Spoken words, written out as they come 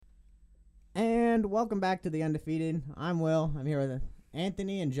And welcome back to The Undefeated. I'm Will. I'm here with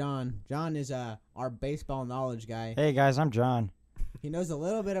Anthony and John. John is our baseball knowledge guy. Hey guys, I'm John. He knows a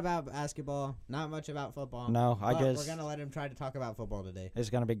little bit about basketball, not much about football. No, I guess we're going to let him try to talk about football today. it's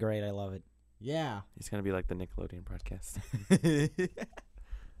gonna be great. I love it. Yeah. He's going to be like the Nickelodeon broadcast.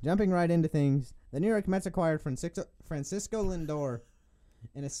 Jumping right into things, the New York Mets acquired Francisco Lindor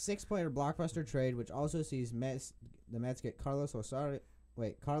in a 6-player blockbuster trade, which also sees the Mets get Carlos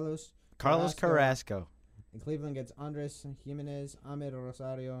Carrasco. And Cleveland gets Andres Jimenez, Ahmed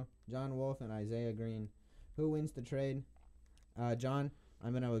Rosario, John Wolf, and Isaiah Green. Who wins the trade? John,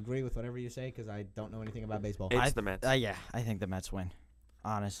 I'm going to agree with whatever you say because I don't know anything about baseball. It's the Mets. Yeah, I think the Mets win.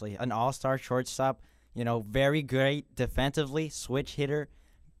 Honestly, an all-star shortstop. Very great defensively, switch hitter,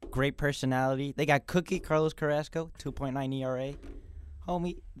 great personality. They got Cookie Carlos Carrasco, 2.9 ERA.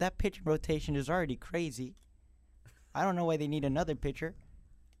 Homie, that pitching rotation is already crazy. I don't know why they need another pitcher,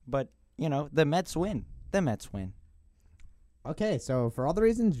 but the Mets win. The Mets win. Okay, so for all the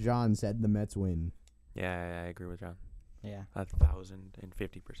reasons John said, the Mets win. Yeah, I agree with John. Yeah.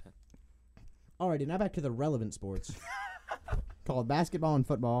 1,050%. Alrighty, now back to the relevant sports. Called basketball and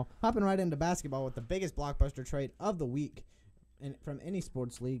football. Hopping right into basketball with the biggest blockbuster trade of the week from any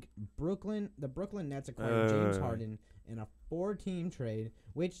sports league. The Brooklyn Nets acquired James Harden in a 4-team trade,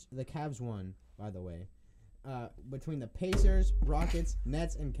 which the Cavs won, by the way. Between the Pacers, Rockets,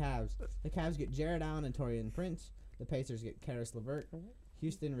 Nets, and Cavs. The Cavs get Jared Allen and Taurean Prince. The Pacers get Karis LeVert.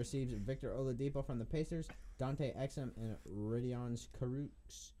 Houston receives Victor Oladipo from the Pacers, Dante Exum and Rodions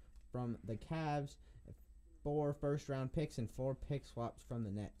Kurucs from the Cavs, 4 first-round picks and 4 pick swaps from the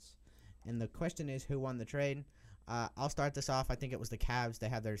Nets. And the question is, who won the trade? I'll start this off. I think it was the Cavs. They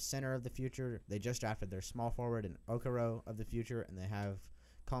have their center of the future. They just drafted their small forward and Okoro of the future, and they have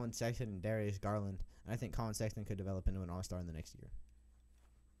Colin Sexton and Darius Garland. And I think Colin Sexton could develop into an all-star in the next year.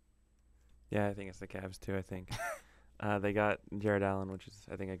 Yeah, I think it's the Cavs, too, I think. They got Jared Allen, which is,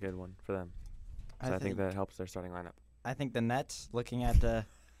 I think, a good one for them. So I think that helps their starting lineup. I think the Nets, looking at the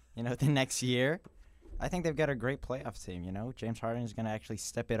next year, I think they've got a great playoff team. James Harden is going to actually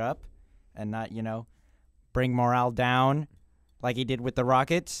step it up and not, bring morale down like he did with the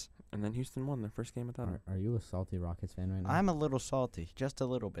Rockets. And then Houston won their first game without him. Are you a salty Rockets fan right now? I'm a little salty, just a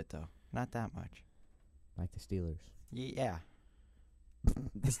little bit though, not that much. Like the Steelers. Yeah.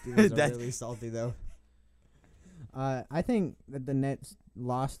 The Steelers are really salty, though. I think that the Nets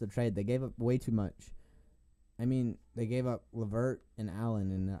lost the trade. They gave up way too much. I mean, they gave up LeVert and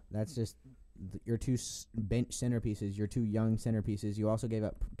Allen, and that's just your 2 bench centerpieces, your 2 young centerpieces. You also gave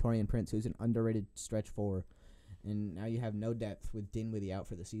up Taurean Prince, who's an underrated stretch 4. And now you have no depth with Dinwiddie out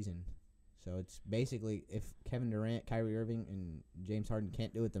for the season. So it's basically if Kevin Durant, Kyrie Irving, and James Harden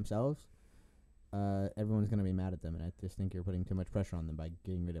can't do it themselves, everyone's going to be mad at them. And I just think you're putting too much pressure on them by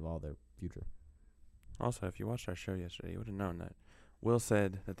getting rid of all their future. Also, if you watched our show yesterday, you would have known that Will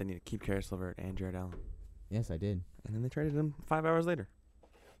said that they need to keep Karis LeVert and Jared Allen. Yes, I did. And then they traded him 5 hours later.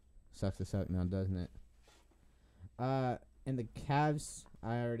 Sucks to suck now, doesn't it? And the Cavs,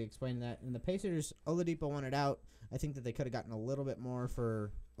 I already explained that. And the Pacers, Oladipo wanted out. I think that they could have gotten a little bit more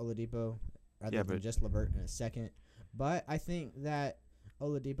for Oladipo rather than just LeVert in a second. But I think that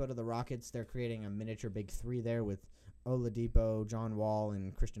Oladipo to the Rockets, they're creating a miniature big 3 there with Oladipo, John Wall,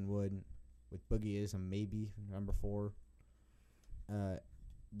 and Christian Wood, with Boogie is a maybe, number 4.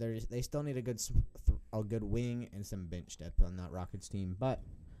 They still need a good wing and some bench depth on that Rockets team. But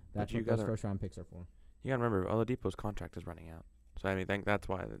that's what those first-round picks are for. You got to remember, Oladipo's contract is running out. So, I think that's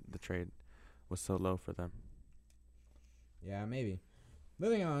why the trade was so low for them. Yeah, maybe.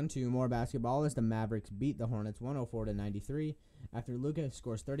 Moving on to more basketball as the Mavericks beat the Hornets 104-93 after Luka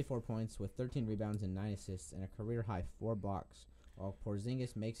scores 34 points with 13 rebounds and 9 assists and a career-high 4 blocks, while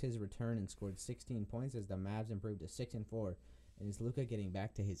Porzingis makes his return and scored 16 points as the Mavs improved to 6-4. And is Luka getting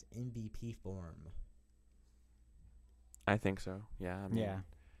back to his MVP form? I think so, yeah. Yeah.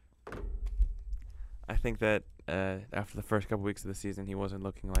 I think that after the first couple weeks of the season, he wasn't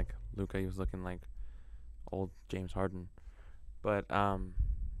looking like Luka. He was looking like old James Harden. But I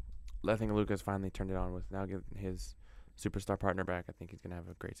think Luka's finally turned it on with now getting his superstar partner back. I think he's going to have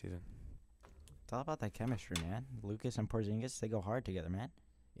a great season. It's all about that chemistry, man. Lucas and Porzingis, they go hard together, man.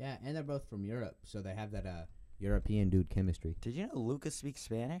 Yeah, and they're both from Europe, so they have that European dude chemistry. Did you know Lucas speaks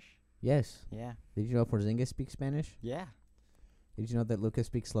Spanish? Yes. Yeah. Did you know Porzingis speaks Spanish? Yeah. Did you know that Lucas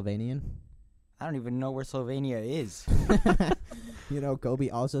speaks Slovenian? I don't even know where Slovenia is. You know, Kobe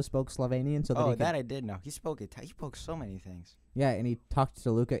also spoke Slovenian. So that I did know. He spoke so many things. Yeah, and he talked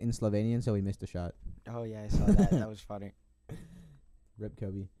to Luka in Slovenian, so he missed a shot. Oh, yeah, I saw that. That was funny. Rip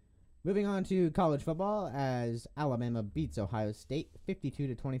Kobe. Moving on to college football, as Alabama beats Ohio State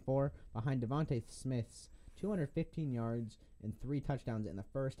 52-24 behind Devontae Smith's 215 yards and 3 touchdowns in the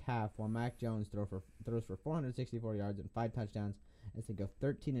first half, while Mac Jones throws for 464 yards and 5 touchdowns as they go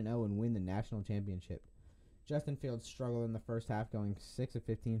 13-0 and win the national championship. Justin Fields struggled in the first half, going 6 of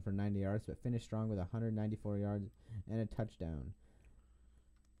 15 for 90 yards, but finished strong with 194 yards and a touchdown.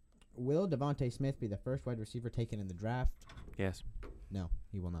 Will Devontae Smith be the first wide receiver taken in the draft? Yes. No,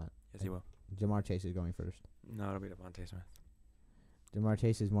 he will not. Yes, he will. Jamar Chase is going first. No, it'll be Devontae Smith. Jamar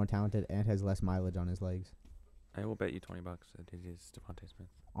Chase is more talented and has less mileage on his legs. I will bet you $20 that it is Devontae Smith.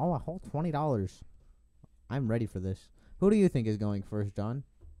 Oh, a whole $20. I'm ready for this. Who do you think is going first, John?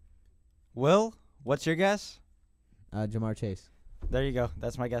 Will, what's your guess? Jamar Chase. There you go.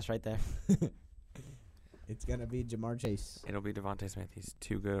 That's my guess right there. It's going to be Jamar Chase. It'll be Devontae Smith. He's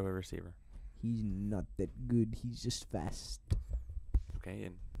too good of a receiver. He's not that good. He's just fast. Okay,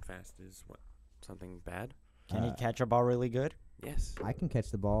 and fast is what? Something bad? Can he catch a ball really good? Yes. I can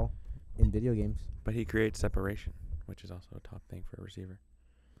catch the ball in video games. But he creates separation, which is also a top thing for a receiver.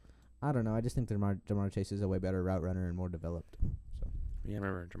 I don't know. I just think that Jamar Chase is a way better route runner and more developed. So Yeah,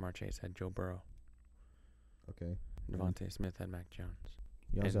 remember, Jamar Chase had Joe Burrow. okay. Devontae Smith had Mac Jones.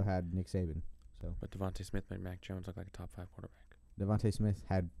 You also And- had Nick Saban. So But Devontae Smith made Mac Jones look like a top 5 quarterback. Devontae Smith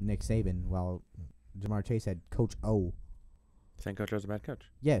had Nick Saban, while Jamar Chase had Coach O. Saying Coach O's a bad coach.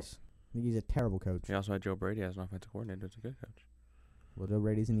 Yes, I think he's a terrible coach. He also had Joe Brady as an offensive coordinator. It's a good coach. Well, Joe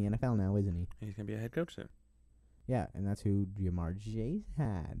Brady's in the NFL now, isn't he? And he's going to be a head coach soon. Yeah, and that's who Jamar Chase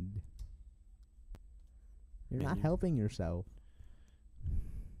had. You're not Maybe. helping yourself.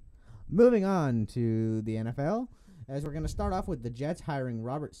 Moving on to the NFL, as we're going to start off with the Jets hiring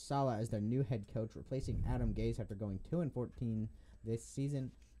Robert Saleh as their new head coach, replacing Adam Gase after going 2-14 this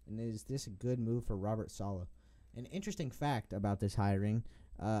season. And is this a good move for Robert Saleh? An interesting fact about this hiring,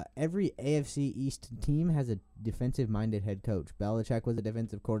 every AFC East team has a defensive-minded head coach. Belichick was a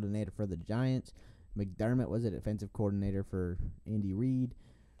defensive coordinator for the Giants. McDermott was a defensive coordinator for Andy Reid.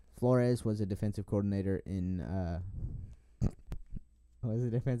 Flores was a defensive coordinator in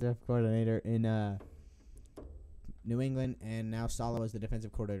New England, and now Saleh was the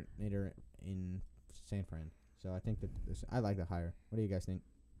defensive coordinator in San Fran. So I think that I like the hire. What do you guys think?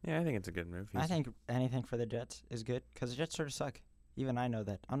 Yeah, I think it's a good move. I think anything for the Jets is good because the Jets sort of suck. Even I know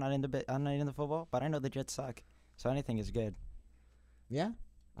that. I'm not into football, but I know the Jets suck. So anything is good. Yeah,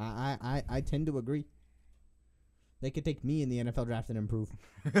 I tend to agree. They could take me in the NFL draft and improve.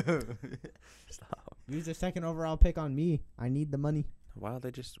 Stop. Use their second overall pick on me. I need the money. Why don't they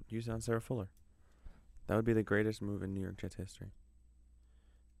just use it on Sarah Fuller? That would be the greatest move in New York Jets history.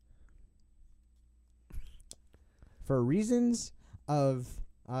 For reasons of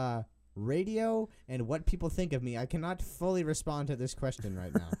radio and what people think of me, I cannot fully respond to this question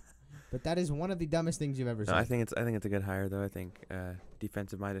right now. But that is one of the dumbest things you've ever No, said. I think it's a good hire though. I think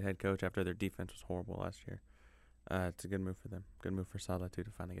defensive-minded head coach after their defense was horrible last year. It's a good move for them. Good move for Saleh too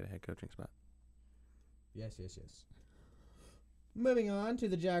to finally get a head coaching spot. Yes. Moving on to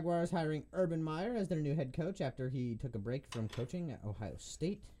the Jaguars hiring Urban Meyer as their new head coach after he took a break from coaching at Ohio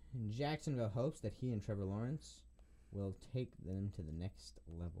State. And Jacksonville hopes that he and Trevor Lawrence will take them to the next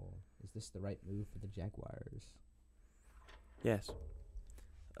level. Is this the right move for the Jaguars? Yes.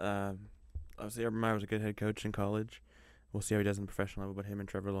 Obviously, Urban Meyer was a good head coach in college. We'll see how he does in the professional level, but him and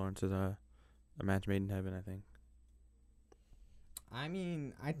Trevor Lawrence is a match made in heaven, I think. I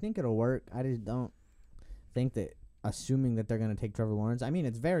mean, I think it'll work. I just don't think that, assuming that they're going to take Trevor Lawrence, I mean,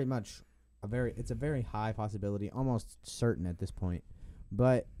 it's very much it's a very high possibility, almost certain at this point.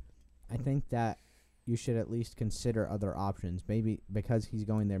 But I think that you should at least consider other options. Maybe because he's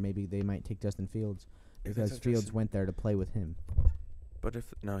going there, maybe they might take Justin Fields because Fields went there to play with him. But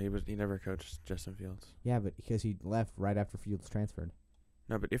he never coached Justin Fields. Yeah, but because he left right after Fields transferred.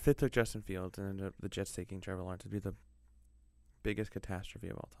 No, but if they took Justin Fields and ended up the Jets taking Trevor Lawrence, it'd be the biggest catastrophe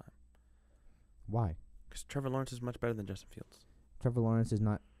of all time. Why? Because Trevor Lawrence is much better than Justin Fields. Trevor Lawrence is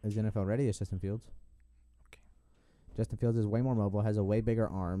not as NFL ready as Justin Fields. Okay. Justin Fields is way more mobile, has a way bigger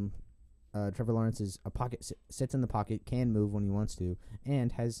arm. Trevor Lawrence is sits in the pocket, can move when he wants to,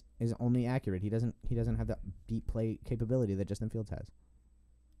 and is only accurate. He doesn't have that deep play capability that Justin Fields has.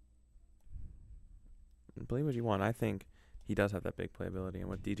 Believe what you want. I think he does have that big playability, and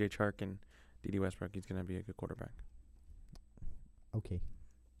with DJ Chark and D.D. Westbrook, he's going to be a good quarterback. Okay.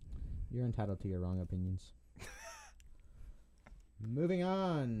 You're entitled to your wrong opinions. Moving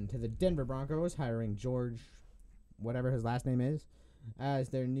on to the Denver Broncos hiring George, whatever his last name is, as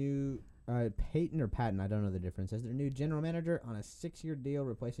their new Peyton or Patton, I don't know the difference, as their new general manager on a 6-year deal,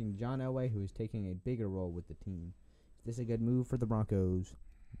 replacing John Elway, who is taking a bigger role with the team. Is this a good move for the Broncos?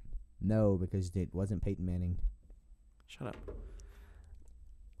 No, because it wasn't Peyton Manning. Shut up.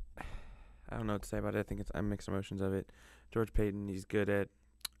 I don't know what to say about it. I think I'm mixed emotions of it. George Payton, he's good at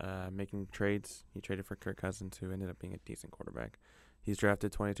making trades. He traded for Kirk Cousins, who ended up being a decent quarterback. He's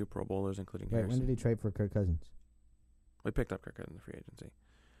drafted 22 Pro Bowlers, including Wait, Harrison. when did he trade for Kirk Cousins? We picked up Kirk Cousins in the free agency.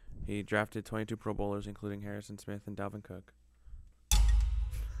 He drafted 22 Pro Bowlers, including Harrison Smith and Dalvin Cook.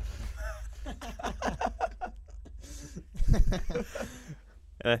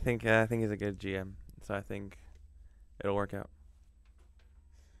 And I think he's a good GM, so I think it'll work out.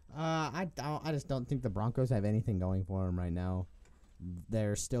 I just don't think the Broncos have anything going for them right now.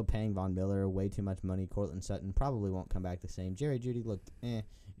 They're still paying Von Miller way too much money. Cortland Sutton probably won't come back the same. Jerry Jeudy looked in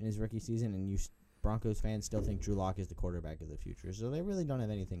his rookie season, and you Broncos fans still think Drew Lock is the quarterback of the future. So they really don't have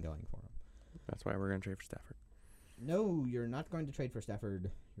anything going for them. That's why we're going to trade for Stafford. No, you're not going to trade for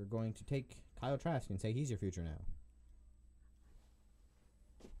Stafford. You're going to take Kyle Trask and say he's your future now.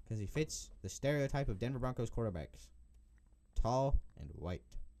 Because he fits the stereotype of Denver Broncos quarterbacks. Tall and white.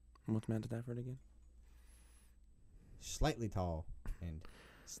 What's Matt Stafford again? Slightly tall and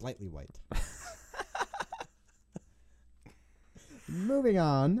slightly white. Moving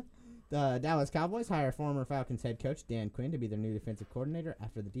on. The Dallas Cowboys hire former Falcons head coach Dan Quinn to be their new defensive coordinator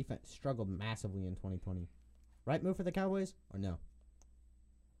after the defense struggled massively in 2020. Right move for the Cowboys or no?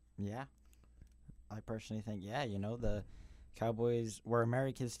 Yeah. I personally think, yeah, the Cowboys were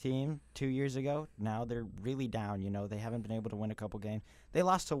America's team 2 years ago. Now they're really down, They haven't been able to win a couple games. They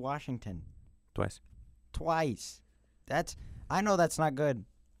lost to Washington. Twice. I know that's not good.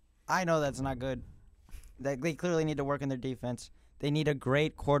 They clearly need to work on their defense. They need a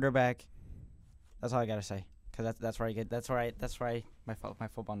great quarterback. That's all I gotta say. Cause that's where I get. That's where my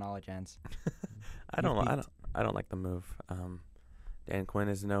football knowledge ends. I don't like the move. Dan Quinn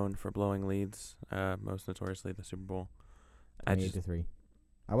is known for blowing leads. Most notoriously the Super Bowl. 28-3.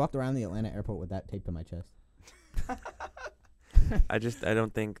 I walked around the Atlanta airport with that taped to my chest. I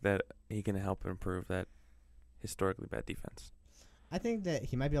don't think that he can help improve that historically bad defense. I think that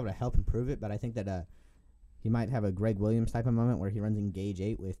he might be able to help improve it, but I think that he might have a Greg Williams type of moment where he runs Engage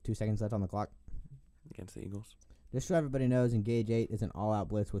 8 with 2 seconds left on the clock. Against the Eagles. Just so everybody knows, Engage 8 is an all-out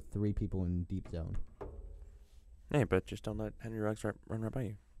blitz with 3 people in deep zone. Hey, but just don't let Henry Ruggs run right by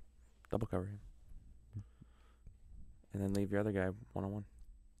you. Double cover him. And then leave your other guy one-on-one.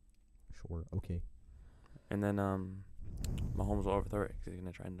 Sure, okay. And then Mahomes will overthrow it because he's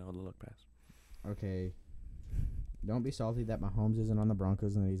going to try and know the look pass. Okay. Don't be salty that Mahomes isn't on the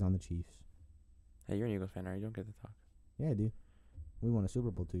Broncos and that he's on the Chiefs. Hey, you're an Eagles fan, right? You don't get to talk. Yeah, I do. We won a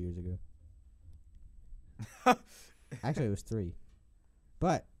Super Bowl 2 years ago. Actually, it was 3.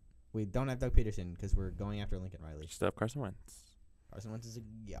 But we don't have Doug Peterson because we're going after Lincoln Riley. Still have Carson Wentz. Carson Wentz is a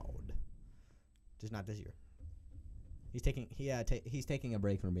god. Just not this year. He's taking a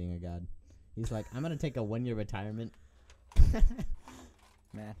break from being a god. He's like, I'm gonna take a 1-year retirement.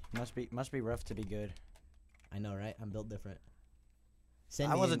 Man, must be rough to be good. I know, right? I'm built different.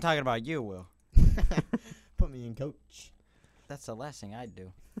 I wasn't talking about you, Will. Put me in, coach. That's the last thing I'd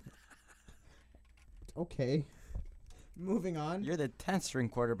do. Okay. Moving on. You're the 10th string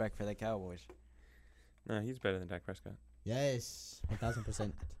quarterback for the Cowboys. No, he's better than Dak Prescott. Yes,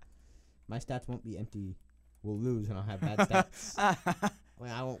 1,000%. My stats won't be empty. We'll lose and I'll have bad stats.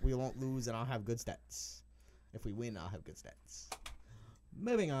 We won't lose and I'll have good stats. If we win, I'll have good stats.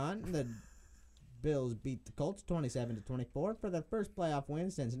 Moving on, the Bills beat the Colts 27-24 for the first playoff win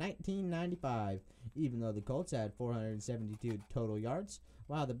since 1995. Even though the Colts had 472 total yards,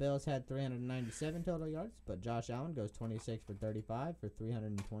 while the Bills had 397 total yards. But Josh Allen goes 26 for 35 for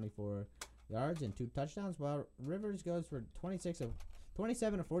 324 yards and 2 touchdowns, while Rivers goes for 27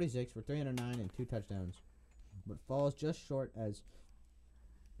 of 46 for 309 and 2 touchdowns. But falls just short as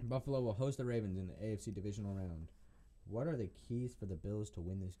Buffalo will host the Ravens in the AFC divisional round. What are the keys for the Bills to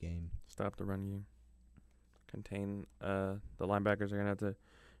win this game? Stop the run game. Contain the linebackers are going to have to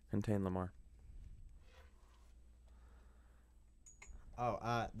contain Lamar.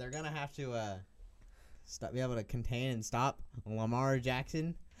 They're going to have to be able to contain and stop Lamar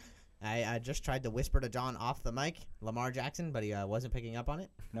Jackson. I just tried to whisper to John off the mic, Lamar Jackson, but he wasn't picking up on it.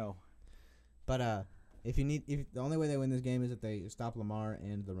 No. But if the only way they win this game is if they stop Lamar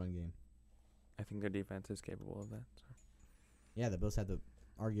and the run game. I think their defense is capable of that. So. Yeah, the Bills have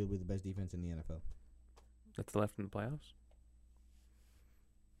arguably the best defense in the NFL. That's left in the playoffs?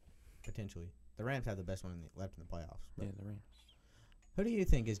 Potentially. The Rams have the best one left in the playoffs. Yeah, the Rams. Who do you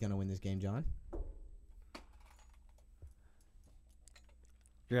think is going to win this game, John?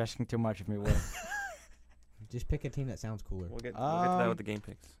 You're asking too much of me, Will. Just pick a team that sounds cooler. We'll get to that with the game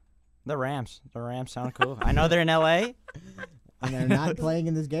picks. The Rams. The Rams sound cool. I know they're in L.A. And they're not playing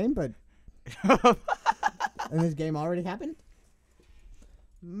in this game, but and this game already happened.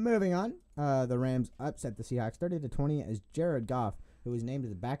 Moving on, the Rams upset the Seahawks 30-20 as Jared Goff, who was named as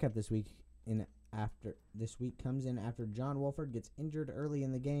the backup this week, comes in after John Wolford gets injured early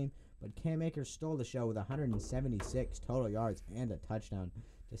in the game, but Cam Akers stole the show with 176 total yards and a touchdown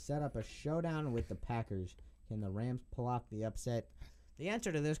to set up a showdown with the Packers. Can the Rams pull off the upset? The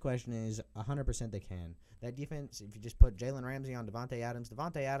answer to this question is 100% they can. That defense, if you just put Jalen Ramsey on Devontae Adams,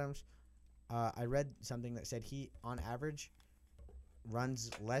 I read something that said he, on average, runs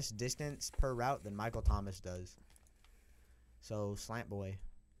less distance per route than Michael Thomas does. So, slant boy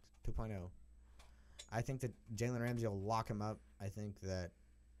 2.0. I think that Jalen Ramsey will lock him up. I think that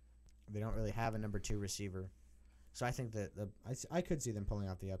they don't really have a number 2 receiver. So, I think that I could see them pulling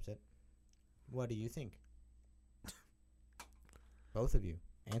off the upset. What do you think? Both of you.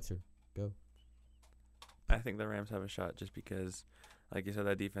 Answer. Go. I think the Rams have a shot just because, like you said,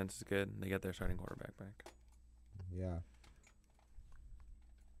 that defense is good. And they get their starting quarterback back. Yeah.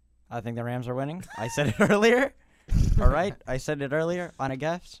 I think the Rams are winning. I said it earlier. All right. I said it earlier on a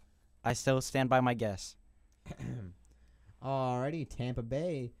guess. I still stand by my guess. Alrighty. Tampa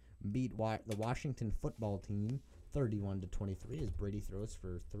Bay beat the Washington football team 31-23 as Brady throws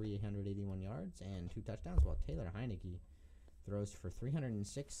for 381 yards and 2 touchdowns, while Taylor Heineke throws for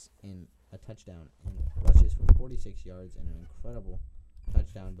 306 and a touchdown and rushes for 46 yards and an incredible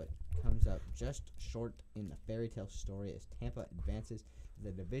touchdown, but comes up just short in the fairy tale story as Tampa advances to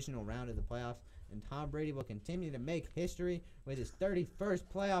the divisional round of the playoffs, and Tom Brady will continue to make history with his 31st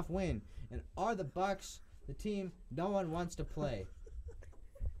playoff win. And are the Bucs the team no one wants to play?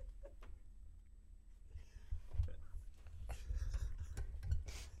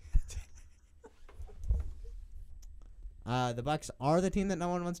 The Bucs are the team that no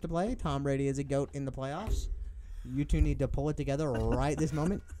one wants to play. Tom Brady is a GOAT in the playoffs. You two need to pull it together right this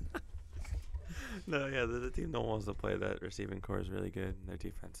moment. No, yeah, the team no one wants to play. That receiving core is really good. And their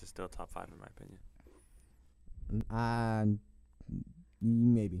defense is still top 5 in my opinion.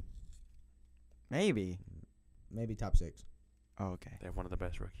 Maybe top 6. Oh, okay. They have one of the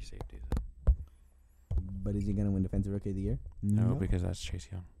best rookie safeties. But is he going to win Defensive Rookie of the Year? No, because that's Chase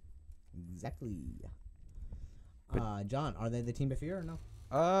Young. Exactly. John, are they the team to fear or no?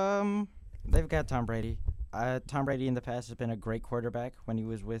 They've got Tom Brady. Tom Brady in the past has been a great quarterback when he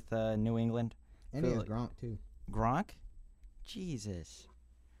was with New England. And he has Gronk, too. Gronk? Jesus.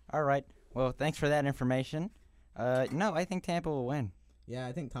 All right. Well, thanks for that information. No, I think Tampa will win. Yeah,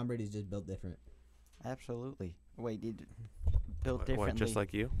 I think Tom Brady's just built different. Absolutely. Wait, built differently. What, just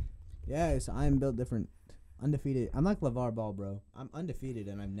like you? Yes, I'm built different. Undefeated. I'm like LeVar Ball, bro. I'm undefeated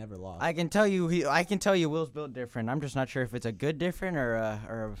and I've never lost. I can tell you Will's built different. I'm just not sure if it's a good different or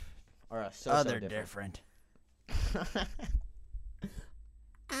a other different.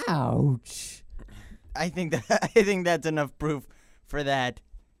 Ouch. I think that's enough proof for that.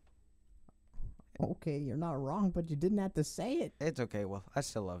 Okay, you're not wrong, but you didn't have to say it. It's okay, Will. I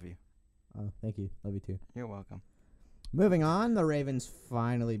still love you. Oh, thank you. Love you too. You're welcome. Moving on, the Ravens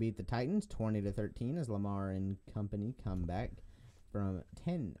finally beat the Titans 20-13 as Lamar and company come back from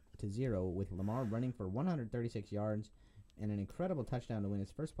 10-0 with Lamar running for 136 yards and an incredible touchdown to win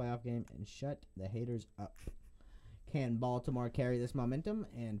his first playoff game and shut the haters up. Can Baltimore carry this momentum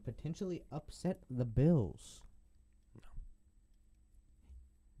and potentially upset the Bills?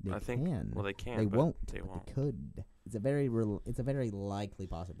 No. They can. Well, they can. They but won't. They but won't. They could. It's a very likely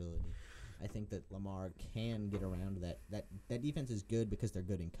possibility. I think that Lamar can get around that. That defense is good because they're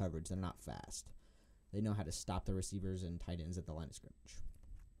good in coverage. They're not fast. They know how to stop the receivers and tight ends at the line of scrimmage.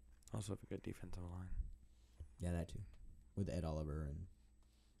 Also have a good defensive line. Yeah, that too. With Ed Oliver and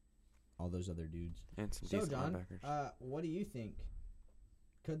all those other dudes. And some So, decent John, linebackers. what do you think?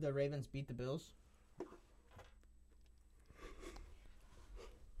 Could the Ravens beat the Bills?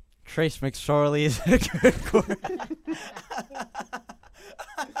 Trace McSorley is a good quarterback.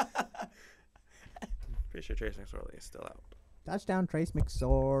 Pretty sure Trace McSorley is still out. Touchdown, Trace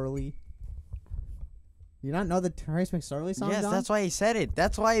McSorley. You not know the Trace McSorley song, Yes, John? that's why he said it.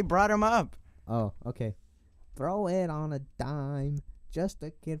 That's why he brought him up. Oh, okay. Throw it on a dime. Just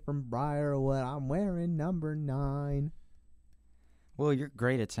a kid from Briarwood. I'm wearing number 9. Will, you're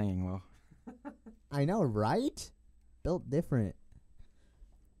great at singing, Will. I know, right? Built different.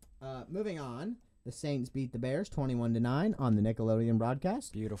 Moving on. The Saints beat the Bears 21-9 on the Nickelodeon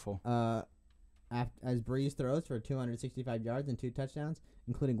broadcast. Beautiful. As Breeze throws for 265 yards and 2 touchdowns,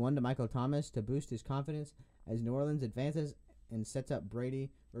 including one to Michael Thomas to boost his confidence as New Orleans advances and sets up Brady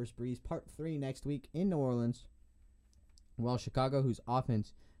versus Breeze Part 3 next week in New Orleans. While Chicago, whose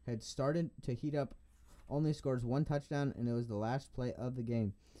offense had started to heat up only scores one touchdown, and it was the last play of the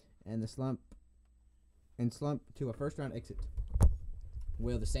game, and slump to a first-round exit.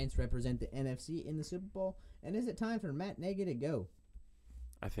 Will the Saints represent the NFC in the Super Bowl? And is it time for Matt Nagy to go?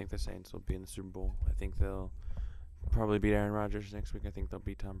 I think the Saints will be in the Super Bowl. I think they'll probably beat Aaron Rodgers next week. I think they'll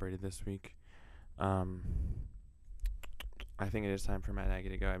beat Tom Brady this week. I think it is time for Matt Nagy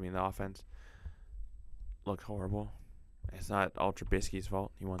to go. I mean, the offense looked horrible. It's not all Trubisky's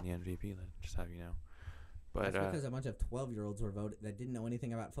fault. He won the MVP. Just have you know. But That's because a bunch of 12-year-olds were voted that didn't know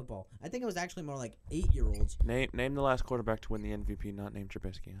anything about football. I think it was actually more like 8-year-olds. name the last quarterback to win the MVP, not named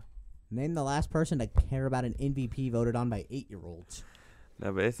Trubisky. Huh? Name the last person to care about an MVP voted on by 8-year-olds.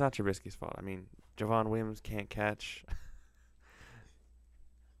 No, but it's not Trubisky's fault. I mean, Javon Williams can't catch.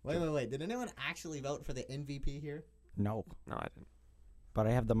 Wait. Did anyone actually vote for the MVP here? No, No, I didn't. but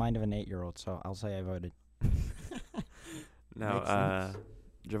I have the mind of an 8-year-old, so I'll say I voted. No, Makes sense.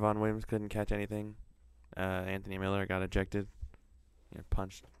 Javon Williams couldn't catch anything. Anthony Miller got ejected.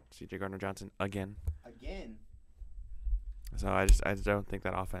 Punched C.J. Gardner-Johnson again. Again. So I just don't think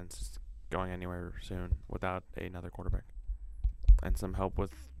that offense is going anywhere soon without another quarterback and some help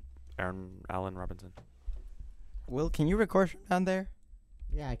with Allen Robinson. Will, can you record from down there?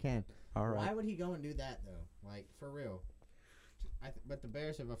 Yeah, I can. All right. Why would he go and do that, though? Like, for real. But the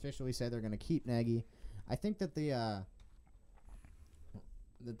Bears have officially said they're going to keep Nagy. I think that the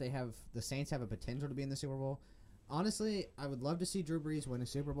Saints have a potential to be in the Super Bowl. Honestly, I would love to see Drew Brees win a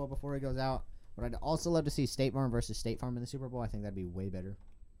Super Bowl before he goes out, but I'd also love to see State Farm versus State Farm in the Super Bowl. I think that'd be way better.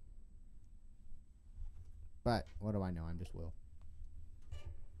 But what do I know? I'm just Will.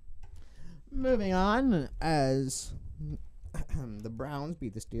 Moving on, as the Browns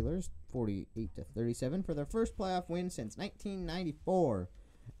beat the Steelers 48-37 for their first playoff win since 1994.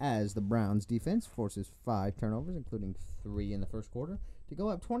 As the Browns defense forces 5 turnovers, including 3 in the first quarter, to go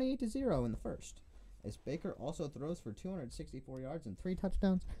up 28-0 in the first. As Baker also throws for 264 yards and 3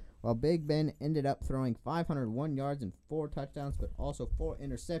 touchdowns, while Big Ben ended up throwing 501 yards and 4 touchdowns, but also 4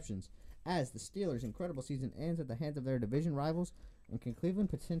 interceptions. As the Steelers' incredible season ends at the hands of their division rivals, and can Cleveland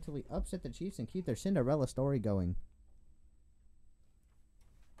potentially upset the Chiefs and keep their Cinderella story going?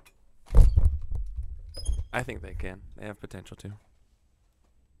 I think they can. They have potential to.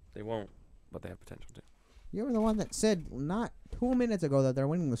 They won't, but they have potential to. You were the one that said not 2 minutes ago that they're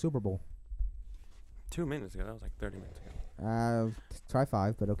winning the Super Bowl. 2 minutes ago. That was like 30 minutes ago. Try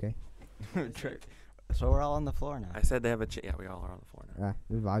 5, but okay. So we're all on the floor now. I said they have a chance. Yeah, we all are on the floor now.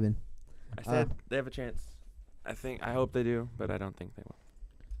 We're vibing. I said they have a chance. I hope they do, but I don't think they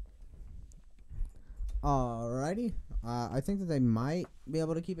will. Alrighty. I think that they might be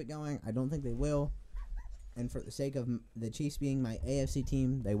able to keep it going. I don't think they will. And for the sake of the Chiefs being my AFC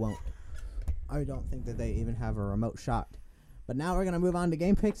team, they won't. I don't think that they even have a remote shot. But now we're going to move on to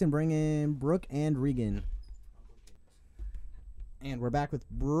game picks and bring in Brooke and Regan. And we're back with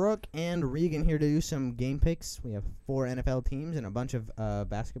Brooke and Regan here to do some game picks. We have 4 NFL teams and a bunch of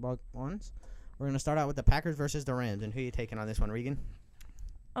basketball ones. We're going to start out with the Packers versus the Rams. And who are you taking on this one, Regan?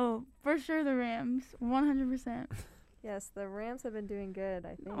 Oh, for sure the Rams. 100%. Yes, the Rams have been doing good,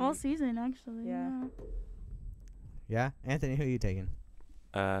 I think. All season, actually. Yeah. Yeah? Anthony, who are you taking?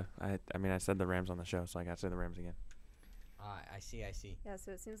 I said the Rams on the show, so I got to say the Rams again. I see. Yeah,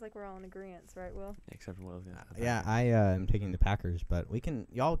 so it seems like we're all in agreement, right, Will? Except for Will's. Yeah, I am taking the Packers, but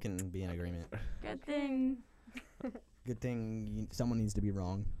y'all can be in agreement. Good thing. Good thing someone needs to be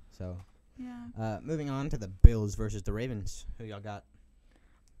wrong. So, Yeah. moving on to the Bills versus the Ravens. Who y'all got?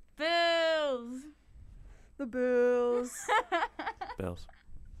 Bills. The Bills. Bills.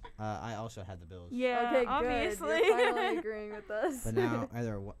 I also had the Bills. Yeah, Okay, obviously. good. You're finally agreeing with us. But now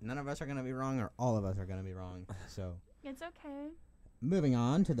either none of us are gonna be wrong or all of us are gonna be wrong. So, It's okay. moving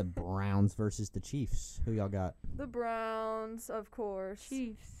on to the Browns versus the Chiefs. Who y'all got? The Browns, of course.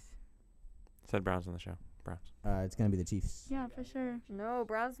 Chiefs. Said Browns on the show. Browns. It's gonna be the Chiefs. Yeah, for sure. No,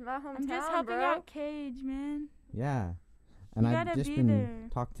 Browns my hometown, I'm just helping bro. out Cage, man. Yeah. And You I've gotta just be been there.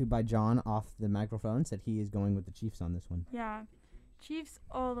 talked to by John off the microphone. Said he is going with the Chiefs on this one. Yeah. Chiefs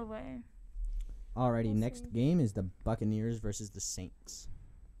all the way. Alrighty, We'll next see. game is the Buccaneers versus the Saints.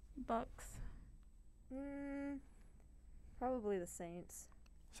 Bucks. Probably the Saints.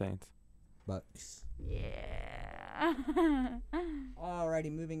 Saints. Bucks. Yeah.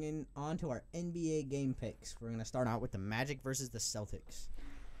 Alrighty, moving in on to our NBA game picks. We're gonna start out with the Magic versus the Celtics.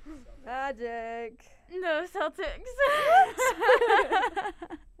 Magic. No, Celtics.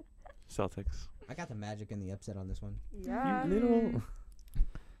 Celtics. I got the Magic in the upset on this one. Yeah. Little.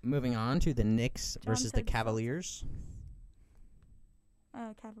 Moving on to the Knicks John versus the said Celtics. Cavaliers.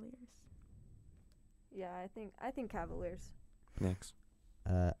 Cavaliers. Yeah, I think Cavaliers. Next.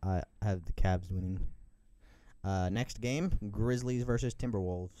 I have the Cavs winning. Next game, Grizzlies versus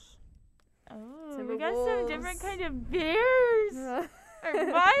Timberwolves. Oh, we got some different Timberwolves. kind of bears or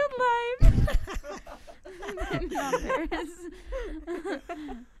wildlife. Not bears.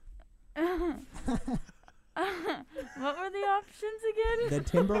 What were the options again? The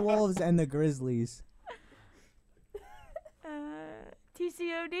Timberwolves and the Grizzlies.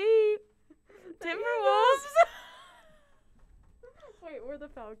 TCOD. Timberwolves. Wait, we're the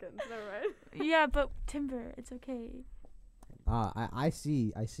Falcons. No, right? Yeah, but timber. It's okay. I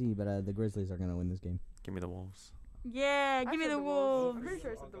see, but the Grizzlies are gonna win this game. Give me the Wolves. Yeah, give me said the I'm wolves. pretty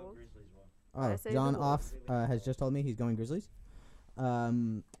sure I said the Wolves. Oh, I say the John Wolves. has just told me he's going Grizzlies.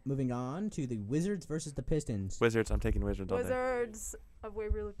 Moving on to the Wizards versus the Pistons. Wizards. I'm taking Wizards all day. Wizards of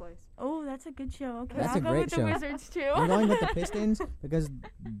Waverly Place. Oh, that's a good show. Okay, That's I'll a go great with show. the Wizards too. I'm going with the Pistons because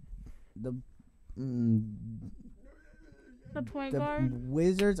the The point the guard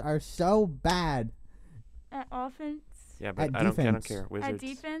Wizards are so bad. at offense, Yeah, but At I don't defense. care. at Wizards.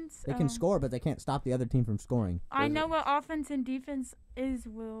 defense. They can score, but they can't stop the other team from scoring. I know Wizards. what offense and defense is,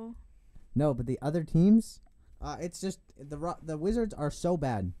 Will. No, but the other teams, it's just the Wizards are so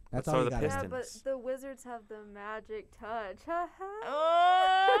bad. That's But so all are you the got. Yeah, but Pistons. the Wizards have the magic touch.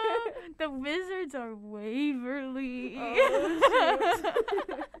 Oh, the Wizards are Waverly.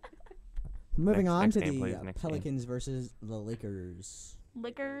 Oh, Moving Next- on next to game, the please, next game. Pelicans versus the Lakers.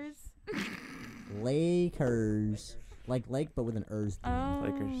 Liquors. Lakers, like lake, but with an ers. Oh,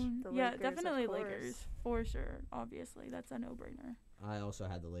 Lakers. The yeah, Lakers, of definitely course. Lakers for sure. Obviously, that's a no-brainer. I also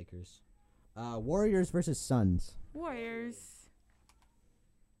had the Lakers. Warriors versus Suns. Warriors.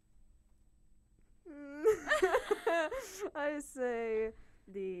 I say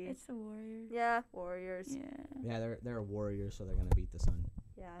the It's the Warriors. Warriors. Yeah. Yeah, they're Warriors, so they're gonna beat the Sun.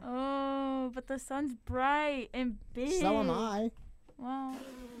 Yeah. Oh, but the sun's bright and big. So am I. Well,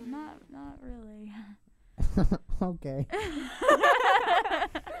 not really. Okay.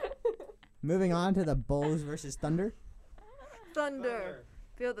 Moving on to the Bulls versus Thunder. Thunder.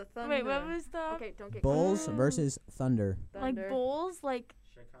 Feel the thunder. Wait, what was the Okay, don't get Bulls Oh. versus Thunder. thunder. like bowls? Like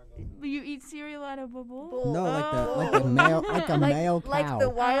you eat cereal out of a bowl? Bull. No, like Oh. a male, like a like, male like cow. the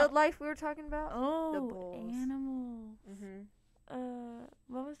wildlife we were talking about. Oh, bowls. animals. Mm-hmm.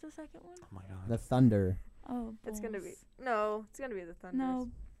 What was the second one? Oh my god. The Thunder. Oh, bulls. It's gonna be it's gonna be the Thunders. No,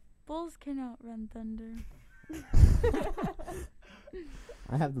 bulls can outrun thunder.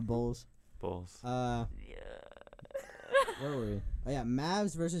 I have the Bulls. Bulls. Yeah. Where were we? Oh yeah,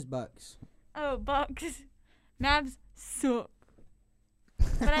 Mavs versus Bucks. Oh, Bucks. Mavs suck.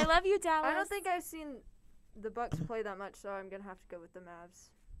 But I love you, Dallas. I don't think I've seen the Bucks play that much, so I'm gonna have to go with the Mavs.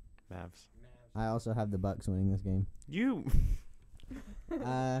 Mavs. I also have the Bucks winning this game. You.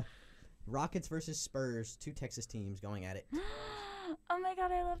 Rockets versus Spurs. Two Texas teams going at it. Oh my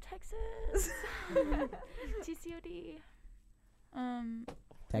god, I love Texas. TCOD.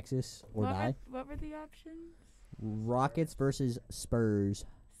 Texas or what die. What were the options? Rockets versus Spurs.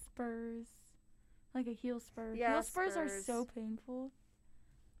 Spurs. Like a heel spur. Yeah, heel spurs are Spurs. so painful.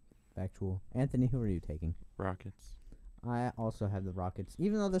 Factual. Anthony, who are you taking? Rockets. I also have the Rockets,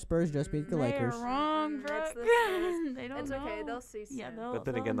 even though the Spurs just beat the They Lakers. are wrong, Mm, Brooke. it's the Spurs. They don't It's know. okay. They'll see soon. Yeah, But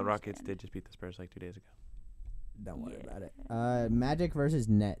then they'll again, the Rockets understand. did just beat the Spurs like 2 days ago. Don't worry about it. Yeah. Magic versus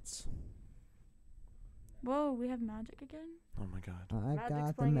Nets. Whoa, we have Magic again? Oh my god. I Magic's got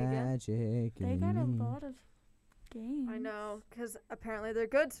the playing again? magic. They in got a me. lot of games. I know, because apparently they're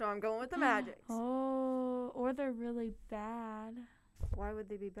good, so I'm going with the Magics. Oh, or they're really bad. Why would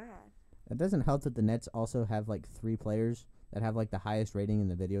they be bad? It doesn't help that the Nets also have like 3 players that have like the highest rating in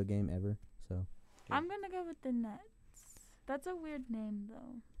the video game ever. So Yeah. I'm gonna go with the Nets. That's a weird name,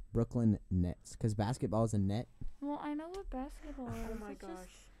 though. Brooklyn Nets, because basketball is a net. Well, I know what basketball is. Oh my it's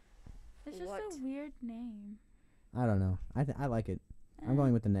gosh. It's just What? a weird name. I don't know. I like it. I'm Eh,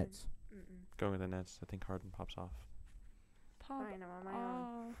 going with the Nets. Mm-mm. Going with the Nets. I think Harden pops off. Pop Fine, I'm on my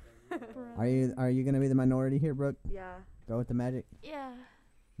own. off, Are you gonna be the minority here, Brooke? Yeah. Go with the Magic. Yeah.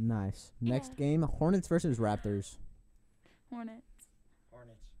 Nice. Next Yeah. game, Hornets versus Raptors. Hornets.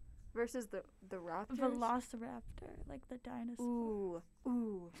 Versus the Raptors. Velociraptor, like the dinosaur.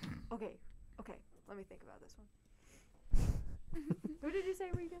 Ooh. Okay. Let me think about this one. Who did you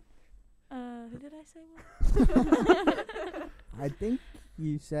say were you again? Who did I say? I think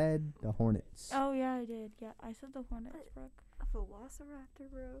you said the Hornets. Oh yeah, I did. Yeah, I said the Hornets, Brooke. A Velociraptor,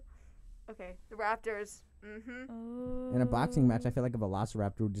 bro. Okay, the Raptors. Mm-hmm. Oh. In a boxing match, I feel like a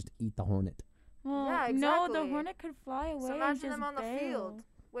Velociraptor would just eat the Hornet. Well, Yeah, no, the exactly. Hornet could fly away. So and imagine just them on the bail. field.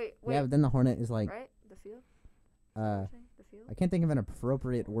 Wait. Yeah, but then the Hornet is like, Right? The field? uh, The field? I can't think of an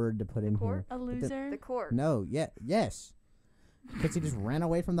appropriate word to put in court? here. A the- loser. The court. No, yes. Because he just ran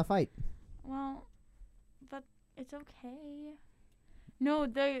away from the fight. Well, but It's okay. No,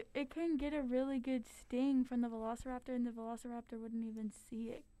 it can get a really good sting from the velociraptor, and the velociraptor wouldn't even see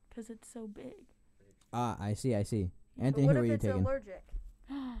it because it's so big. I see. But Anthony, what who are if you it's taking? allergic?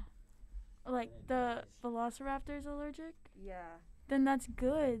 Like the velociraptor's allergic? Yeah. Then that's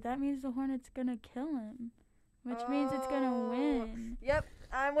good. That means the hornet's gonna kill him, which means it's gonna Oh. win. Yep,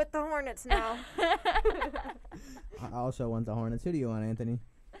 I'm with the Hornets now. I also want the Hornets. Who do you want, Anthony?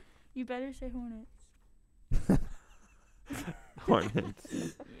 You better say hornets. Hornets.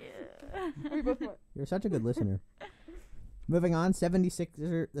 Yeah. We both want. You're such a good listener. Moving on, the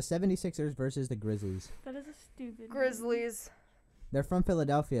 76ers versus the Grizzlies. That is a stupid name. Grizzlies. They're from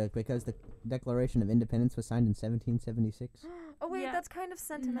Philadelphia because the Declaration of Independence was signed in 1776. Oh wait, Yeah. that's kind of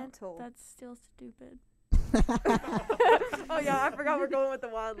sentimental. That's still stupid. Oh yeah, I forgot we're going with the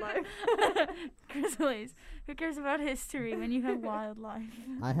wildlife. Grizzlies. Who cares about history when you have wildlife?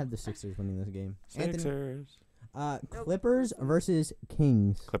 I have the Sixers winning this game. Anthony, Sixers. Clippers versus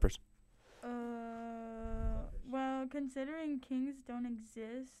Kings. Clippers. Well, considering Kings don't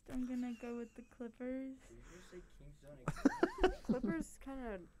exist, I'm gonna go with the Clippers. Clippers, kind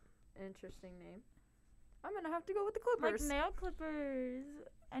of interesting name. I'm gonna have to go with the Like Clippers. nail clippers.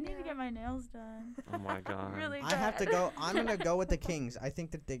 I need to Yeah. get my nails done. Oh my god. Really I have to bad. go. I'm gonna go with the Kings. I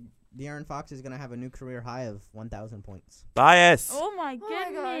think that De'Aaron Fox is gonna have a new career high of 1,000 points. Bias. Oh my Oh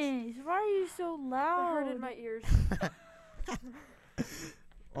my gosh. goodness! Why are you so That loud? hurted my ears.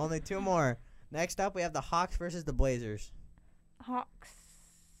 Only two more. Next up, we have the Hawks versus the Blazers. Hawks.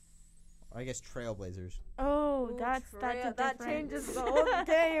 Or I guess Trailblazers. Oh, Ooh, that's a that difference. changes the whole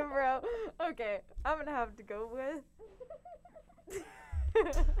game, bro. Okay, I'm gonna have to go with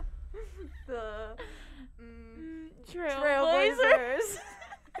the Trailblazers. Trailblazers.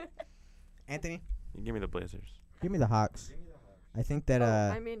 Anthony, You give me the Blazers. give me the Hawks. I think that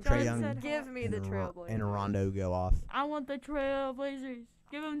I mean, Trae John Young said give me the Trailblazers. and Rondo go off. I want the Trailblazers.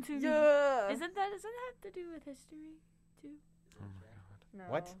 Give them to me. Yeah. Doesn't that have to do with history too? Oh my god.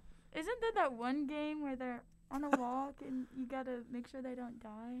 No. What? Isn't that one game where they're on a walk and you gotta make sure they don't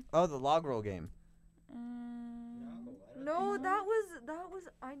die? Oh, the log roll game. No, that was.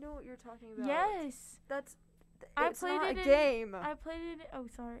 I know what you're talking about. Yes. That's. I It's played not it a in- game. I played it. Oh,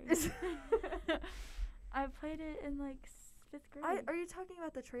 sorry. I played it in like 5th grade. Are you talking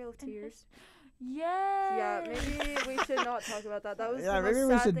about the Trail of In Tears? Yes. Yeah, maybe we should not talk about that. That was Yeah, the maybe we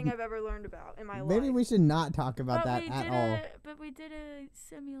most sad should- thing I've ever learned about in my Maybe life. we should not talk about But that we at did all. But we did a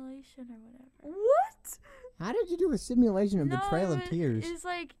simulation or whatever. What? How did you do a simulation of the No, Trail it of Tears? It's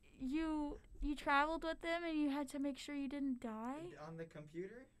like you traveled with them and you had to make sure you didn't die. On the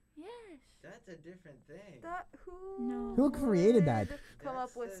computer? Yes. That's a different thing. That who? No. Who created that? would Come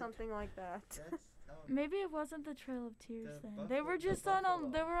up with something like that. Maybe it wasn't the Trail of Tears The then. They were buffalo- just the on a. buffalo.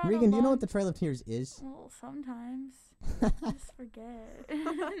 They were on Regan, a do you know long- what the Trail of Tears is? Well, sometimes. I just forget.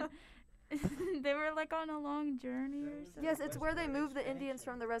 They were like on a long journey or something. Yes, it's where they moved the Indians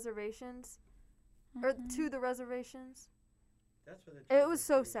from the reservations or to the reservations. That's what the It was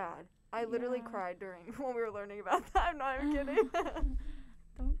so sad. I literally Yeah. cried during when we were learning about that. I'm not even kidding.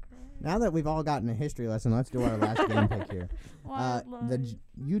 Don't cry. Now that we've all gotten a history lesson, let's do our last game pick here. Wild The life.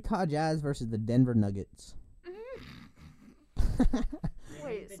 Utah Jazz versus the Denver Nuggets.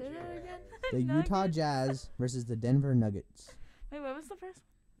 Wait, say that again. The Utah Nuggets. Jazz versus the Denver Nuggets. Wait, what was the first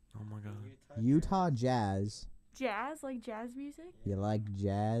Oh my god. Utah Jazz. Jazz? Like jazz music? You like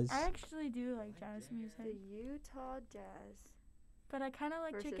jazz? I actually do like jazz The music. Utah Jazz. But I kind of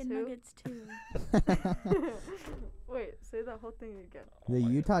like Versus chicken who? nuggets too. Wait, say that whole thing again. The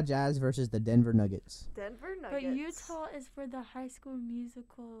Utah Jazz versus the Denver Nuggets. Denver Nuggets. But Utah is for the High School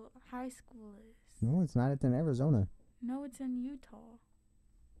Musical high schoolers. No, it's not. It's in Arizona. No, it's in Utah.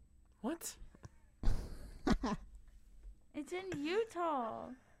 What? It's in Utah.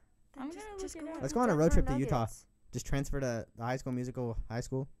 Then I'm gonna look it go up. with Let's the go on a road Denver trip to Utah. Nuggets. Just transfer to the High School Musical high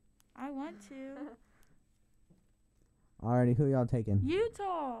school. I want to. Alrighty, who y'all taking?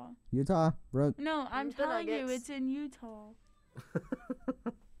 Utah. Utah, Brooke. No, I'm The telling you, Nuggets. it's in Utah. The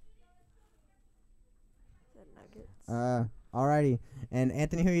Nuggets. Alrighty. And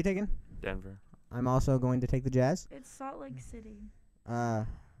Anthony, who are you taking? Denver. I'm also going to take the Jazz. It's Salt Lake City. Okay.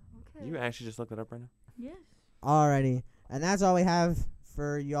 You actually just looked that up right now? Yes. Alrighty. And that's all we have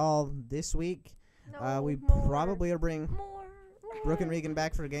for y'all this week. No, We more. probably will bring More. Brooke and Regan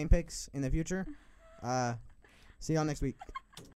back for game picks in the future. See y'all next week.